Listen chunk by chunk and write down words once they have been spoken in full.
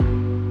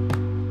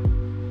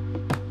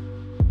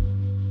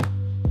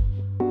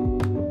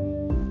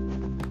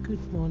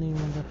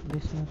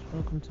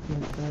welcome to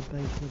the Inspired by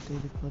Your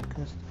Daily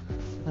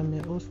Podcast. I'm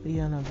your host,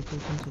 Leah, and I'll be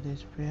taking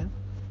today's prayer.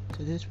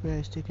 Today's prayer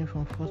is taken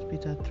from 1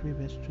 Peter 3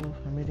 verse 12.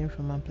 I'm reading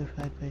from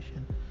Amplified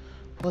Version.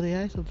 For the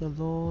eyes of the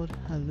Lord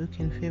are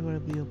looking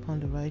favorably upon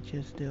the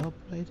righteous, the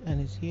upright,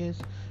 and his ears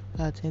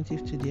are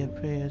attentive to their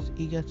prayers,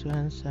 eager to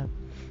answer.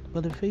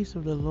 But the face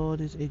of the Lord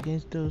is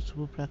against those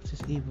who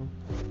practice evil.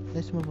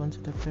 Let's move on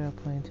to the prayer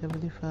point.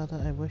 Heavenly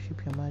Father, I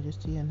worship your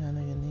majesty and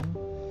honor your name.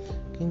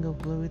 King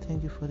of glory,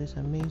 thank you for this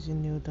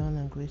amazing new dawn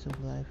and grace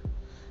of life.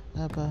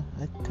 Abba,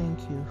 I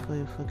thank you for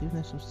your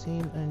forgiveness of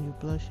sin and your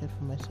blood shed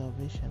for my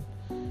salvation.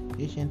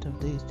 Ancient of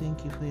days,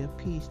 thank you for your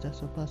peace that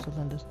surpasses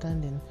all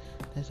understanding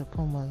that is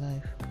upon my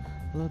life.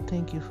 Lord,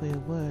 thank you for your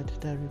word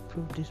that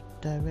reproves,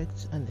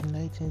 directs, and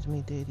enlightens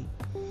me daily.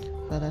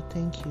 Father,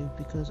 thank you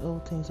because all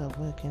things are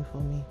working for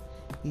me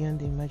beyond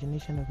the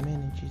imagination of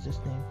men in Jesus'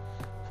 name.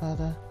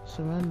 Father,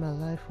 surround my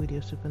life with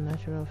your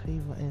supernatural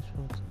favor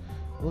henceforth.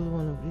 Holy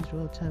One of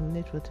Israel,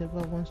 terminate whatever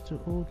wants to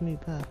hold me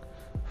back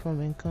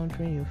from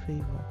encountering your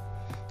favor.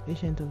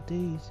 Ancient of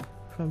days,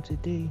 from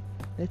today,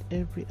 let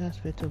every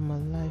aspect of my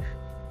life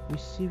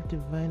receive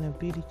divine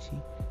ability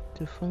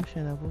to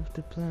function above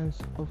the plans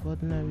of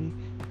ordinary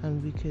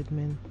and wicked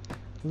men.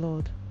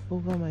 Lord,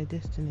 over my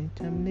destiny,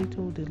 terminate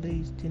all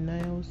delays,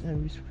 denials,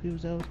 and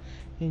refusals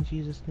in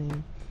Jesus'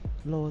 name.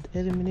 Lord,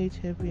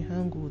 eliminate every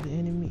angle the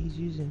enemy is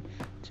using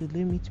to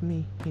limit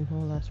me in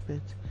all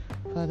aspects.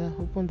 Father,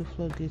 open the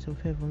floodgates of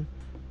heaven.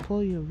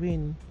 Pour your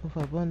rain of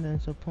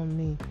abundance upon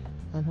me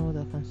and all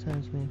that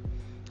concerns me.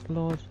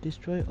 Lord,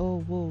 destroy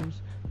all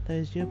woes that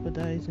is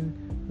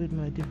jeopardizing with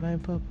my divine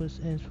purpose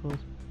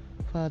henceforth.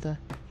 Father,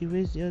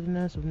 erase the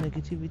ordinance of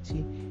negativity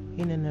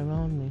in and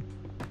around me.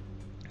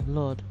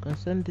 Lord,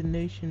 concern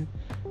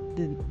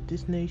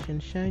this nation,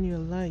 shine your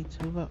light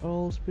over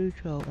all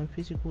spiritual and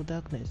physical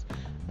darkness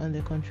and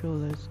their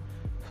controllers.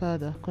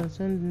 Father,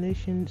 concern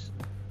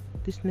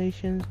this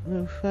nation,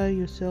 glorify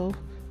yourself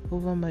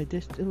over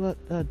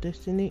our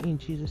destiny in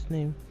Jesus'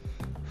 name.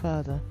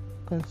 Father,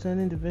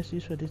 concerning the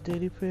verses for this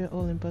daily prayer,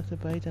 all impacted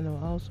by it and our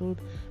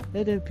household,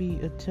 let there be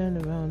a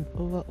turnaround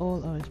over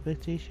all our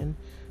expectation.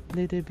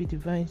 Let there be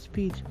divine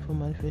speed for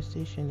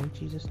manifestation in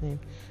Jesus' name.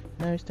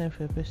 Now it's time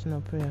for a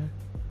personal prayer.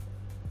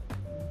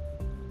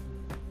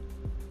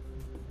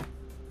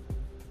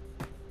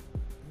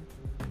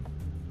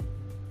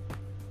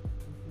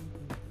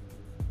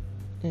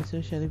 And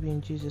so shall it be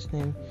in Jesus'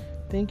 name.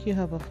 Thank you,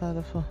 Abba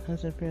Father, for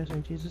answering prayers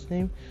in Jesus'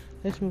 name.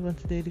 Let's move on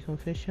to daily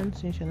confession.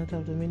 Sin shall not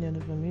have dominion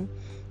over me.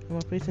 I'm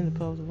operating the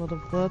power of the word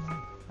of God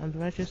and the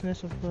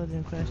righteousness of God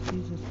in Christ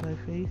Jesus by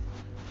faith.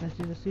 As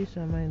Jesus is,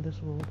 so am I in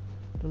this world.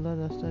 The Lord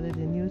has started a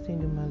new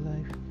thing in my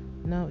life.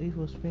 Now it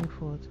will spring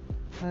forth.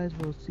 Eyes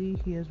will see,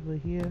 ears will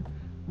hear,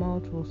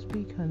 mouth will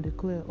speak and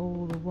declare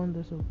all the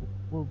wonders of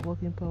the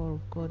working power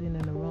of God in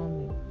and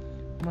around me.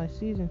 My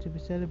season to be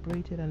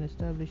celebrated and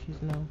established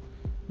is now.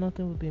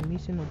 Nothing will be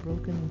missing or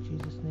broken in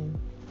Jesus' name.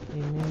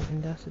 Amen.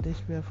 And that's today's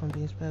prayer from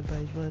Being Inspired by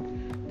His Word.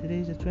 Today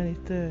is the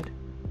 23rd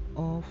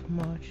of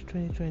March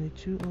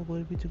 2022. All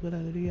glory be to God.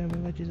 Hallelujah.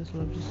 Remember, Jesus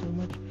loves you so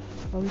much.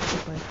 Always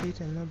walk by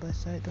faith and not by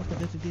sight. Don't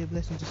forget to be a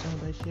blessing to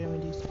someone by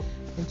sharing this.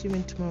 And tune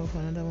in tomorrow for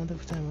another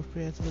wonderful time of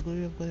prayer to the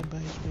glory of God and by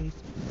His grace.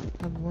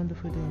 Have a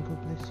wonderful day and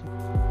God bless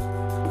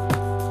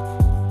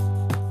you.